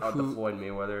about who. The Floyd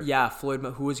Mayweather. Yeah, Floyd.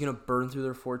 Who was gonna burn through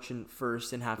their fortune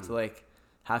first and have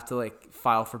to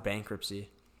file for bankruptcy.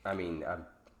 I mean,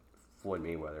 Floyd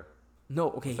Mayweather.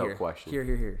 No, okay, Without here. question.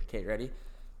 Here. Okay, ready?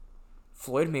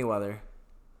 Floyd Mayweather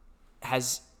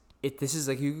has it. This is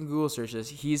like, you can Google search this.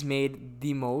 He's made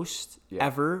the most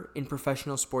ever in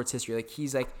professional sports history. Like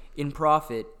he's like in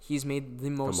profit. He's made the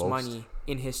most money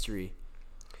in history.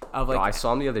 Of like, I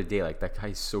saw him the other day. Like that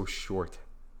guy's so short.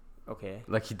 Okay.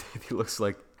 Like he looks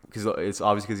like, because it's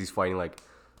obvious because he's fighting like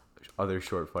other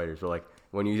short fighters, but like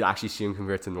when you actually see him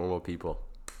compared to normal people,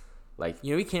 like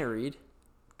You know he can't read.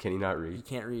 can he not He read?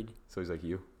 can't read. So he's like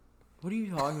you. What are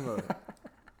you talking about?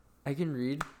 I can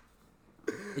read.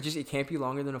 It can't be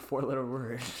longer than a 4-letter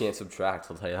word. You can't subtract.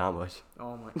 I'll tell you how much.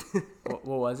 Oh my.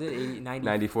 What was it? 80,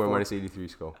 94 minus 83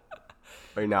 Sko.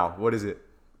 Right now, what is it?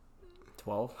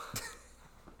 12.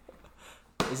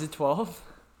 Is it 12?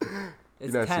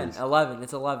 It's You're not 10. serious. 11.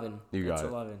 It's 11. You got it's it.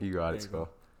 11. You got There it, you Sko.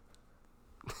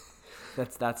 go.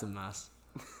 That's a mess.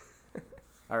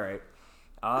 All right.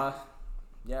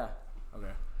 Yeah. Okay.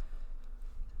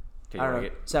 Okay, I you don't wanna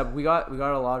know. Seb, we got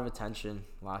a lot of attention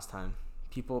last time.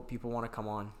 People want to come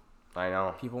on. I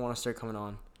know. People want to start coming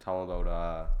on. Tell them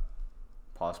about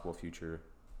possible future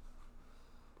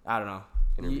I don't know.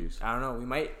 interviews. I don't know.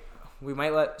 We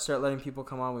might start letting people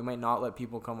come on. We might not let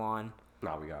people come on.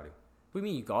 Nah, we got it. What do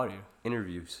you mean you got to?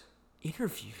 Interviews.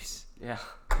 Interviews? Yeah.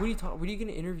 What are you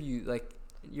gonna interview like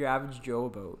your average Joe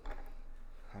about?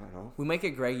 I don't know. We might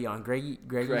get Greggy on.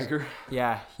 Gregor?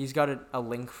 Yeah, he's got a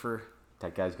link for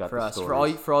That guy's got for the us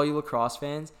stories. for all you lacrosse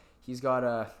fans. He's got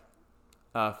a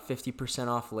 50%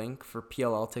 off link for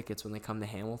PLL tickets when they come to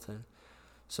Hamilton.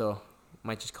 So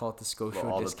might just call it the ScoShow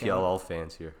all discount. the PLL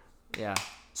fans here. Yeah.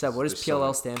 Seb, what does There's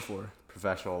PLL some- stand for?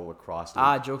 Professional lacrosse.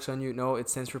 Joke's on you. No, it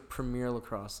stands for Premier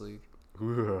Lacrosse League.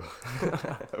 League.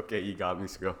 Okay, you got me,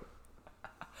 Sko.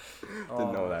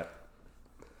 Didn't know that.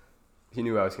 He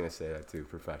knew I was gonna say that too.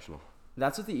 Professional.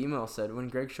 That's what the email said. When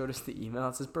Greg showed us the email,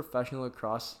 it says Professional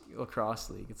Lacrosse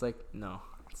League. It's like, no,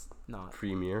 it's not.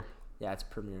 Premier. Yeah, it's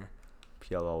Premier.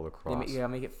 PLL lacrosse. You gotta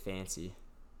make it fancy.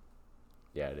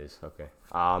 Yeah, it is. Okay.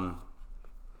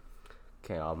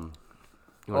 Okay.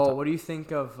 You wanna What do you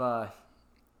think of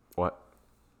what?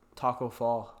 Taco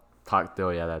Fall?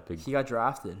 Yeah, that big. He got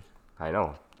drafted. I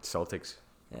know. Celtics.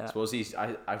 Yeah. Suppose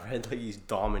I read like he's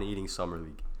dominating summer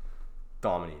league.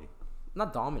 Dominating.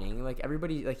 Not dominating. Like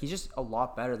everybody, like he's just a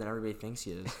lot better than everybody thinks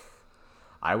he is.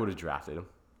 I would have drafted him.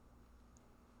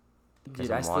 He's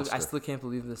Dude, a I monster. still can't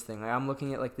believe this thing. Like, I'm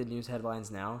looking at like the news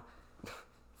headlines now.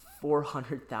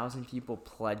 400,000 people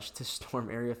pledged to storm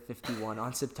Area 51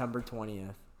 on September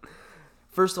 20th.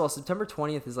 First of all, September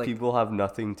 20th is like People have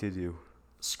nothing to do.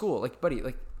 school. Like, buddy,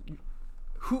 like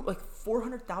who? Like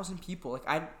 400,000 people.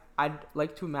 Like, I'd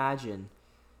like to imagine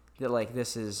that like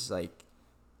this is like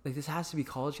this has to be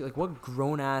college. Like, what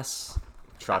grown ass?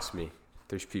 Trust me,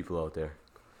 there's people out there.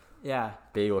 Yeah.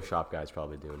 Bagel shop guy's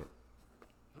probably doing it.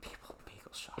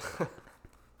 Bagel shop. Are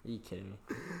you kidding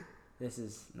me? This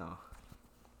is no.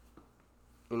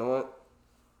 You know what?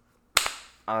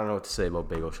 I don't know what to say about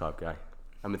Bagel Shop guy.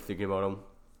 I've been thinking about him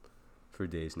for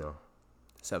days now.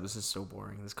 Seb, this is so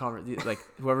boring. Like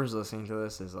whoever's listening to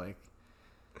this is like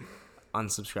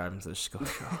unsubscribing to the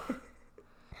ScoShow.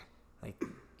 Like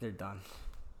they're done.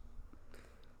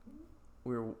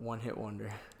 We're one hit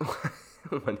wonder.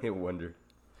 One hit wonder.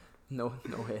 No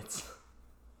hits.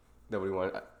 Nobody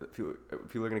want. People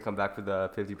are gonna come back for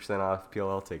the 50% off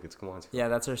PLL tickets. Come on. Yeah,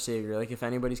 that's our savior. Like if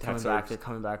anybody's coming That's back, ours. they're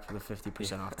coming back for the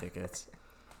 50% off tickets.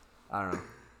 I don't know.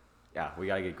 Yeah, we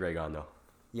gotta get Greg on though.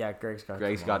 Yeah, Greg's got.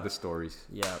 Got the stories.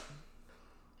 Yeah.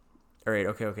 All right.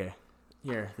 Okay.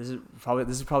 Here, this is probably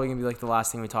gonna be like the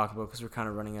last thing we talk about because we're kind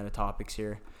of running out of topics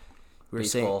here. We were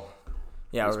saying. Baseball.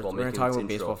 Yeah, we're Baseball gonna making talk its about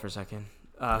intro baseball for a second.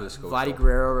 the ScoShow. Vladdy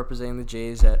Guerrero representing the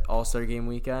Jays at All-Star Game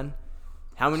weekend.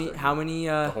 How many?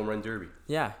 The home run derby.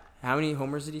 Yeah. How many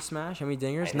homers did he smash? How many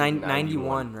dingers? I think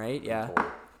 91, right? Yeah.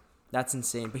 Total. That's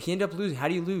insane. But he ended up losing. How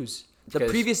do you lose? The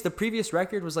Because- previous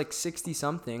record was like 60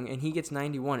 something, and he gets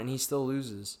 91, and he still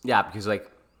loses. Yeah, because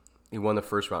like he won the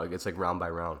first round. Like, it's like round by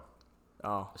round.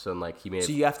 Oh. So like he made.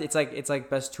 So you have to. It's like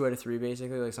best 2 out of 3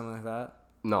 basically, like something like that.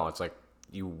 No, it's like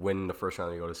you win the first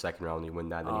round, you go to the second round, you win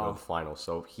that, then you go Oh. to the final.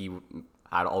 So he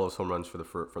had all those home runs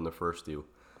for from the first two,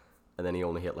 and then he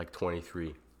only hit like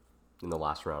 23 in the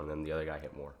last round, and then the other guy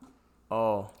hit more.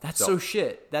 Oh, that's So, so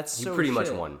shit. That's He so pretty much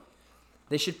shit. won.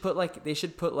 They should put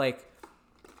like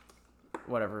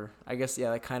whatever. I guess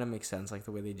yeah, that kind of makes sense like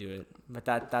the way they do it. But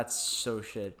that's so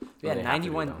shit. Yeah, they have to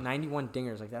do 91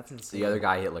 dingers, like that's insane. The other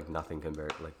guy hit like nothing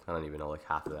compared, like I don't even know, like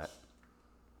half of that.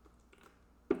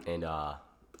 And yeah,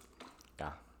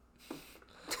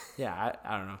 Yeah,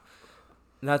 I don't know.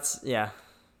 That's yeah,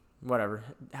 whatever.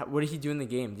 What did he do in the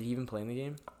game? Did he even play in the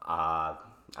game? I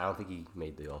don't think he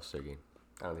made the All-Star game.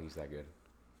 I don't think he's that good.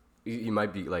 He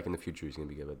might be like in the future he's gonna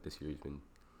be good, but this year he's been.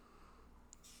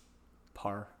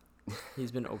 Par.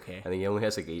 He's been okay. I think he only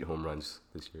has like 8 home runs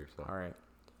this year. So. All right.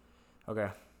 Okay.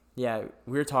 Yeah,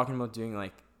 we were talking about doing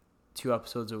like 2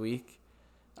 episodes a week.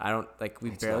 I don't like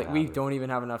we It's barely not we happening. don't even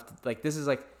have enough to, like this is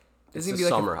like It's gonna the be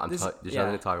summer. like There's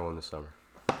nothing to talk about in the summer.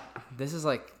 This is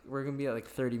like we're gonna be at like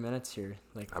 30 minutes here,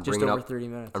 like I'm just bringing over up- 30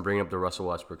 minutes. I'm bringing up the Russell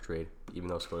Westbrook trade, even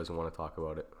though Scott doesn't want to talk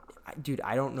about it. Dude,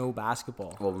 I don't know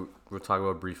basketball. Well, we'll talk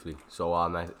about it briefly. So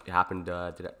it happened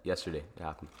yesterday. It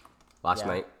happened last Yeah.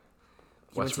 night.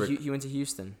 He went to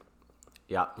Houston.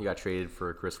 Yeah, he got traded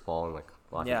for Chris Paul and like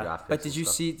lots of Yeah, draft but picks did and you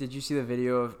stuff. see the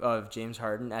video of James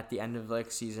Harden at the end of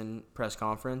like season press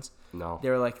conference? No.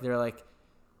 They're like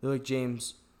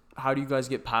James, how do you guys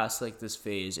get past like this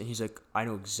phase? And he's like, I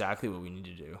know exactly what we need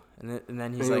to do. And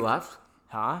then he's And like, you left?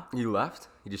 huh? You left?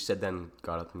 He just said then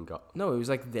got up and got. No, it was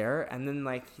like there, and then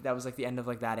like that was like the end of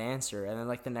like that answer, and then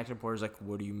like the next reporter's like,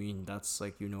 what do you mean? That's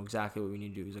like you know exactly what we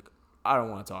need to do. He's like, I don't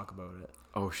want to talk about it.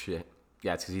 Oh shit.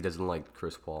 Yeah, it's because he doesn't like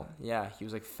Chris Paul. Yeah, he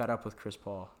was like fed up with Chris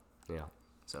Paul. Yeah.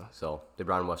 So So they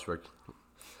brought in Westbrook.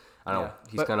 I don't know.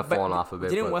 yeah. He's kind of fallen off a bit.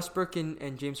 Didn't but Westbrook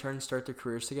and James Harden start their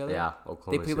careers together? Yeah, They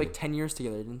Oklahoma played City. like 10 years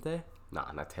together, didn't they?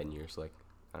 Nah, not 10 years. Like,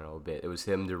 I don't know, a bit. It was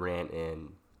him, Durant,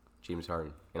 and James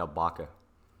Harden in Ibaka.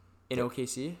 In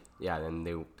OKC? Yeah, then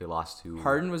they lost to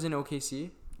Harden was in OKC?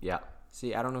 Yeah,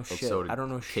 See, I don't know and shit. so did I don't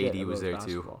know shit. KD was about there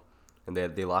too, basketball. and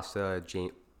they lost to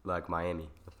Miami in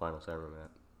the finals. I remember that.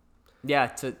 Yeah,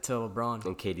 to LeBron.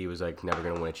 And KD was like never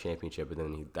gonna win a championship, but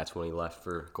then that's when he left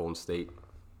for Golden State.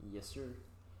 Yes, sir.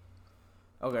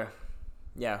 Okay.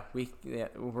 Yeah,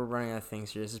 we're running out of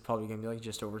things here. This is probably gonna be like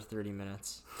just over 30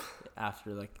 minutes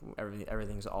after like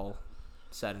everything's all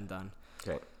said and done.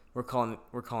 Okay. We're calling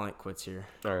it quits here.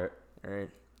 All right. All right.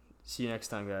 See you next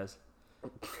time, guys.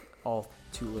 All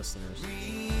 2 listeners.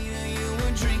 You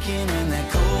were drinking in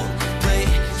that Coldplay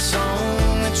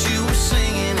song that you were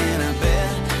singing, and I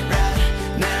bet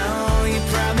right now you're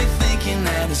probably thinking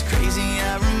that it's crazy.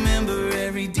 I remember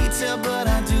every detail, but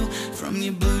I do. From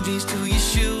your blue jeans to your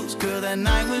shoes, girl, that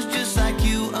night was just like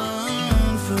you,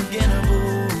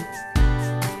 unforgettable.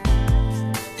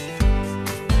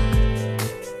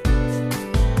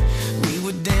 We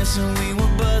were dancing, we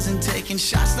were buzzing, taking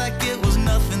shots like it was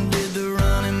nothing. Did the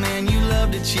running, man, you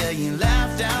loved it, yeah, you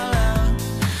laughed out loud.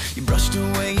 You brushed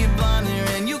away your blonde hair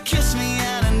and you kissed me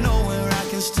out of nowhere. I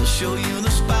can still show you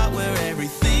the spot where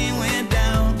everything went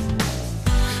down.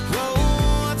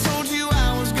 Whoa, I told you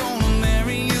I was gonna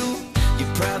marry you. You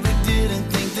probably didn't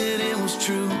think that it was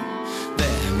true.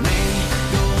 That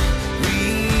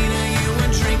Rita, you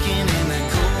were drinking in that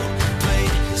Coldplay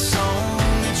song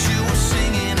that you were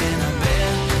singing, and I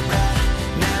bet right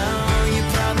now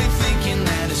you're probably thinking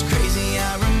that it's crazy.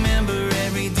 I remember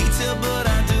every detail, but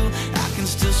I do. I can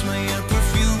still smell your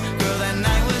perfume, girl. That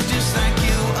night was just like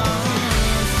you,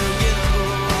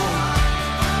 unforgettable.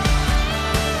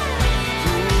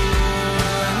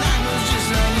 That night was just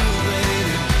like you,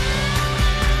 baby.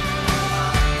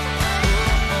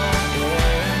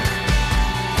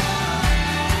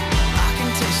 I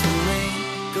can taste the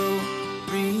mango.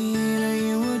 Rita,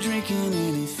 you were drinking,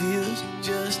 and it feels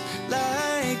just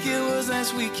like it was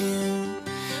last weekend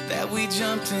that we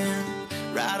jumped in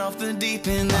right off the deep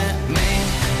end. That man